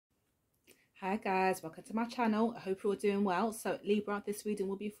Hi guys, welcome to my channel. I hope you're all doing well. So Libra, this reading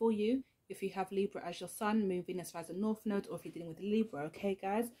will be for you if you have Libra as your sun, Moon, Venus, Rising, North Node, or if you're dealing with Libra, okay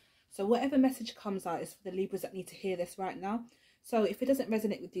guys? So whatever message comes out is for the Libras that need to hear this right now. So if it doesn't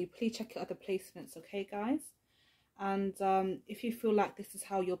resonate with you, please check your other placements, okay guys? And if you feel like this is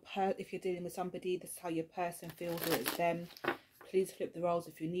how if you're dealing with somebody, this is how your person feels, or it's them, please flip the roles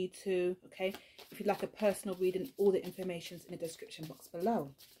if you need to, okay? If you'd like a personal reading, all the information's in the description box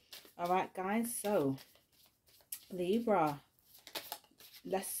below. Alright guys, so Libra,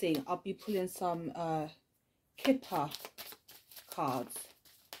 let's see, I'll be pulling some CASHAPP cards.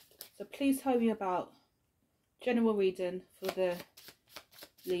 So please tell me about general reading for the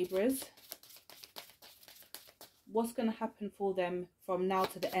Libras. What's going to happen for them from now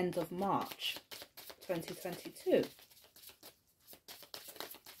to the end of March 2022?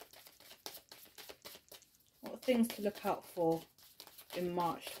 What things to look out for in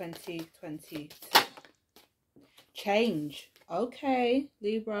March 2022? Change. Okay,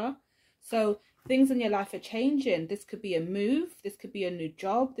 Libra. So things in your life are changing. This could be a move. This could be a new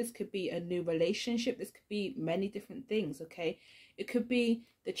job. This could be a new relationship. This could be many different things, okay? It could be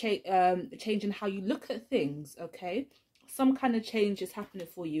the change in how you look at things, okay? Some kind of change is happening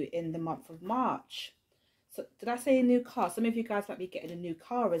for you in the month of March. So did I say a new car? Some of you guys might be getting a new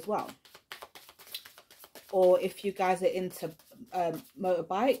car as well. Or if you guys are into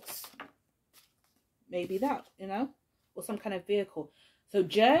motorbikes, maybe that, you know, or some kind of vehicle. So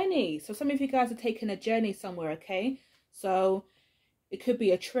journey. So some of you guys are taking a journey somewhere, okay? So it could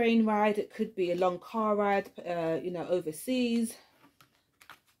be a train ride. It could be a long car ride, you know, overseas.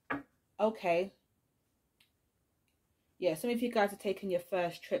 Okay. Yeah, some of you guys are taking your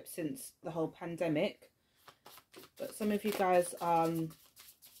first trip since the whole pandemic. But some of you guys,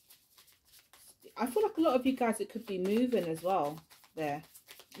 I feel like a lot of you guys, it could be moving as well there.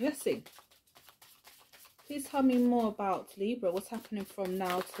 Let's see. Please tell me more about Libra. What's happening from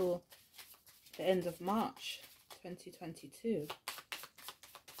now till the end of March 2022?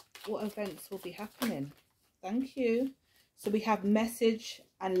 What events will be happening? Thank you. So we have message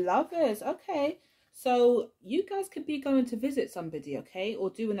and lovers. Okay. So you guys could be going to visit somebody, okay? Or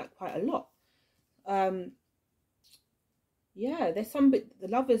doing that quite a lot. Yeah, there's the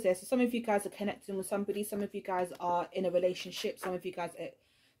lovers there. So some of you guys are connecting with somebody. Some of you guys are in a relationship. Some of you guys are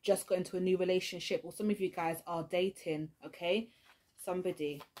just got into a new relationship. Or some of you guys are dating, okay?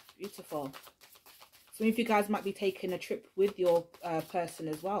 Somebody. Beautiful. Some of you guys might be taking a trip with your person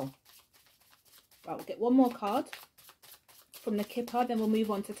as well. Right, we'll get one more card from the CASHAPP, then we'll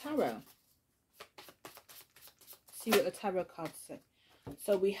move on to tarot. See what the tarot cards say.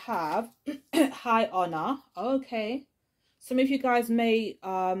 So we have high honor. Okay. Some of you guys may,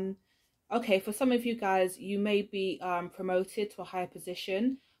 okay, for some of you guys, you may be promoted to a higher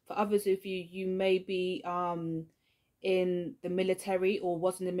position. For others of you, you may be in the military or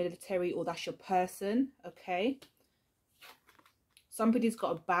was in the military, or that's your person, okay? Somebody's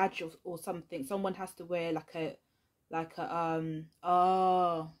got a badge or something. Someone has to wear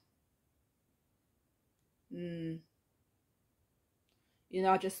you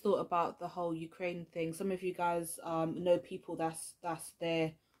know, I just thought about the whole Ukraine thing. Some of you guys know people that's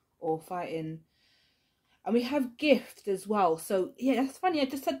there or fighting. And we have gift as well. So, yeah, that's funny. I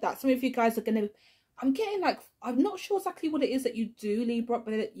just said that. Some of you guys are going to... I'm getting like... I'm not sure exactly what it is that you do, Libra,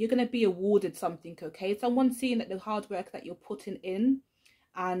 but you're going to be awarded something, okay? Someone's seeing that the hard work that you're putting in,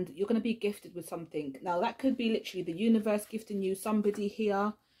 and you're going to be gifted with something. Now, that could be literally the universe gifting you, somebody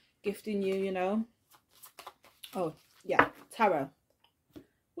here gifting you, you know. Oh, yeah, tarot.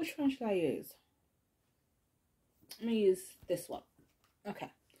 Which one should I use? Let me use this one.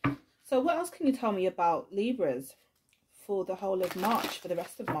 Okay. So what else can you tell me about Libras for the whole of March, for the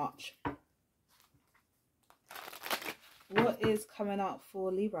rest of March? What is coming out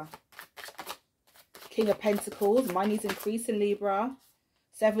for Libra? King of Pentacles. Money's increasing, Libra.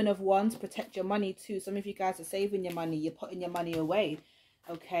 Seven of Wands. Protect your money too. Some of you guys are saving your money. You're putting your money away.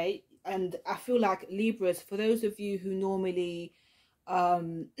 Okay. And I feel like Libras, for those of you who normally...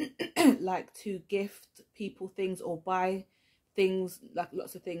 like to gift people things or buy things, like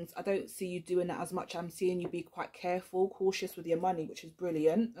lots of things, I don't see you doing that as much. I'm seeing you be quite careful, cautious with your money, which is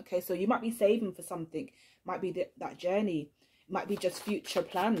brilliant. Okay, so you might be saving for something. Might be that journey. It might be just future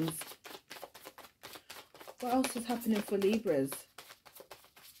plans. What else is happening for Libras?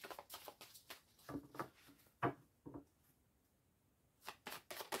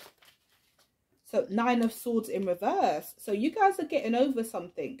 So 9 of Swords in reverse. So you guys are getting over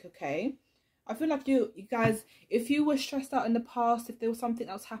something, okay? I feel like you guys, if you were stressed out in the past, if there was something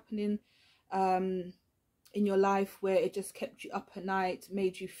else happening in your life where it just kept you up at night,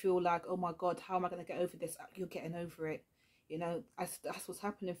 made you feel like, oh my God, how am I going to get over this? You're getting over it. You know, that's what's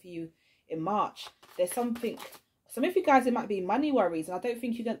happening for you in March. There's something, some of you guys, it might be money worries, and I don't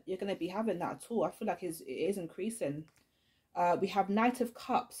think you're going to be having that at all. I feel like it is increasing. We have Knight of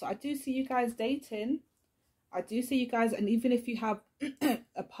Cups. So I do see you guys dating. I do see you guys, and even if you have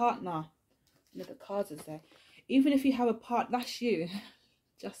a partner, look at the cards is there. Even if you have a partner, that's you.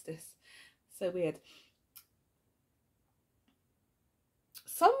 Justice. So weird.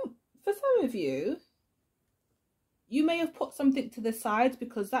 For some of you, you may have put something to the side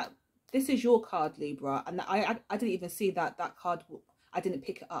because this is your card, Libra, and I didn't even see that card. I didn't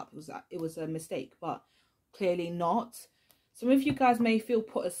pick it up. It was a mistake, but clearly not. Some of you guys may feel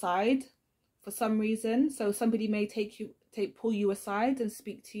put aside for some reason. So somebody may pull you aside and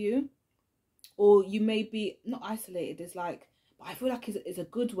speak to you, or you may be not isolated. It's like, but I feel like it's a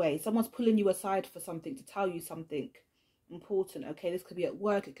good way. Someone's pulling you aside for something, to tell you something important. Okay, this could be at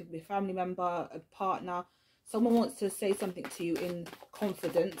work, it could be a family member, a partner. Someone wants to say something to you in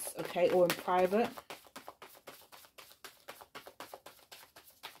confidence, okay, or in private.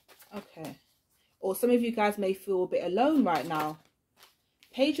 Okay. Or some of you guys may feel a bit alone right now.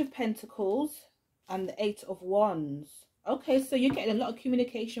 Page of Pentacles and the 8 of Wands. Okay, so you're getting a lot of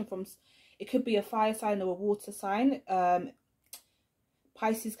communication from, it could be a fire sign or a water sign.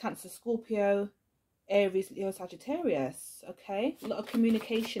 Pisces, Cancer, Scorpio, Aries, Leo, Sagittarius. Okay, a lot of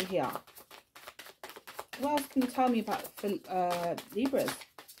communication here. What else can you tell me about for Libras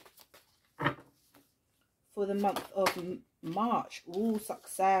for the month of March? Ooh,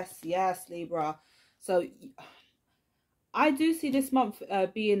 success. Yes, Libra. So I do see this month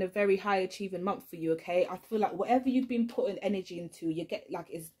being a very high achieving month for you. Okay, I feel like whatever you've been putting energy into, you get like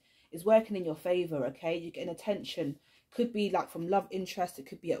is working in your favor. Okay, you're getting attention. Could be like from love interest, it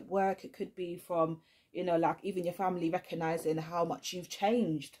could be at work, it could be from, you know, like even your family recognizing how much you've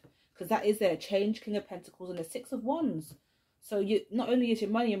changed, because that is their change. King of Pentacles and the 6 of Wands. So you, not only is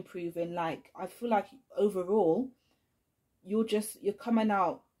your money improving, like I feel like overall you're coming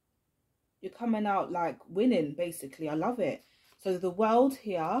out like winning, basically. I love it. So the World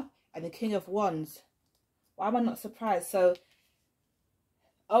here and the King of Wands. Why am I not surprised? So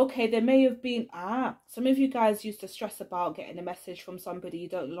okay, there may have been, some of you guys used to stress about getting a message from somebody. You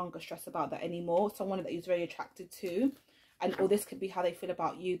don't longer stress about that anymore. Someone that you're very attracted to. And or this could be how they feel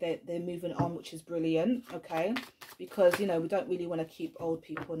about you. They're moving on, which is brilliant, okay? Because, you know, we don't really want to keep old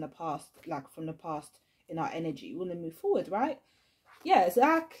people in the past, like from the past, in our energy. We want to move forward, right? Yeah,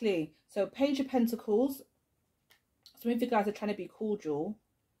 exactly. So Page of Pentacles. Some of you guys are trying to be cordial.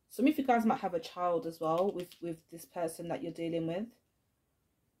 Some of you guys might have a child as well with this person that you're dealing with.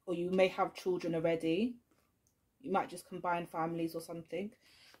 Or you may have children already. You might just combine families or something.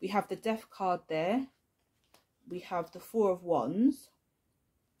 We have the Death card there. We have the 4 of Wands.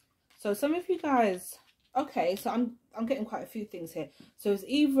 So some of you guys, okay, so I'm getting quite a few things here. So it's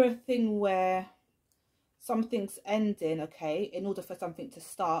either a thing where something's ending, okay, in order for something to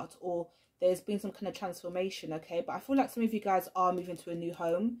start, or there's been some kind of transformation, okay? But I feel like some of you guys are moving to a new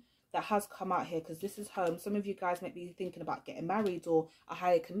home. That has come out here, because this is home. Some of you guys might be thinking about getting married or a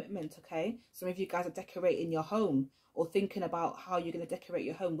higher commitment, okay? Some of you guys are decorating your home or thinking about how you're going to decorate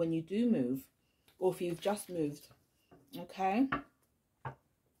your home when you do move, or if you've just moved, okay?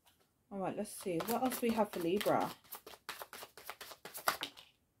 All right, let's see. What else do we have for Libra?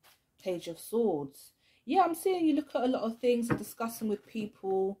 Page of Swords. Yeah, I'm seeing you look at a lot of things and discussing with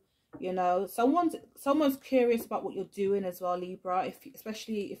people. You know, someone's curious about what you're doing as well, Libra,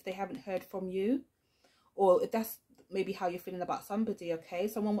 especially if they haven't heard from you, or if that's maybe how you're feeling about somebody, okay?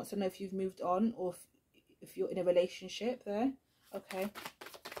 Someone wants to know if you've moved on, or if you're in a relationship there, okay?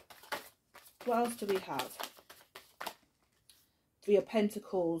 What else do we have? 3 of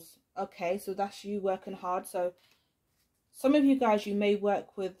Pentacles. Okay, so that's you working hard. So some of you guys, you may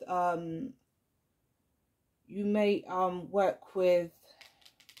work with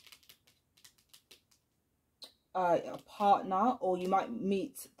a partner, or you might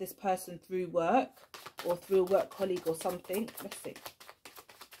meet this person through work or through a work colleague or something. Let's see.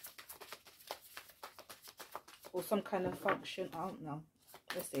 Or some kind of function. I don't know.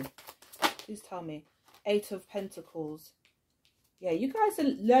 Let's see. Please tell me. 8 of Pentacles. Yeah, you guys are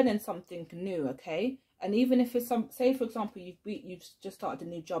learning something new, okay? And even if it's say for example you've just started a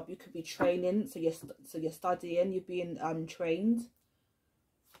new job, you could be training. So you're studying. You're being trained.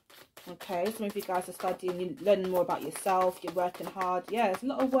 Okay, some of you guys are studying, you're learning more about yourself, you're working hard. Yeah, there's a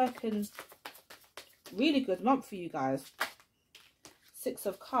lot of work, and really good month for you guys. 6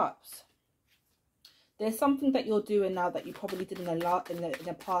 of Cups. There's something that you're doing now that you probably did in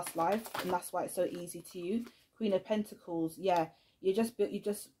a past life, and that's why it's so easy to you. Queen of Pentacles, yeah, you're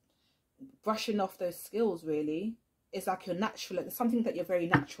just brushing off those skills, really. It's like you're natural at, it's something that you're very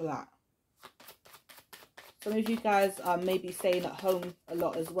natural at. Some of you guys are maybe staying at home a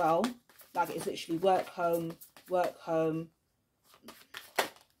lot as well. Like it's literally work, home, work, home.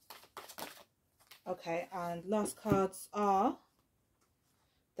 Okay, and last cards are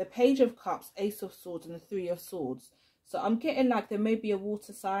the Page of Cups, Ace of Swords, and the Three of Swords. So I'm getting like there may be a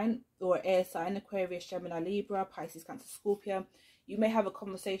water sign or air sign, Aquarius, Gemini, Libra, Pisces, Cancer, Scorpio. You may have a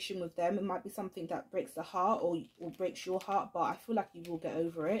conversation with them. It might be something that breaks the heart or breaks your heart, but I feel like you will get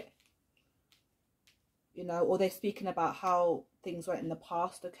over it. You know, or they're speaking about how things went in the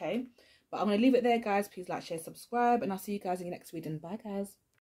past, okay? But I'm going to leave it there, guys. Please like, share, subscribe, and I'll see you guys in the next reading. Bye, guys.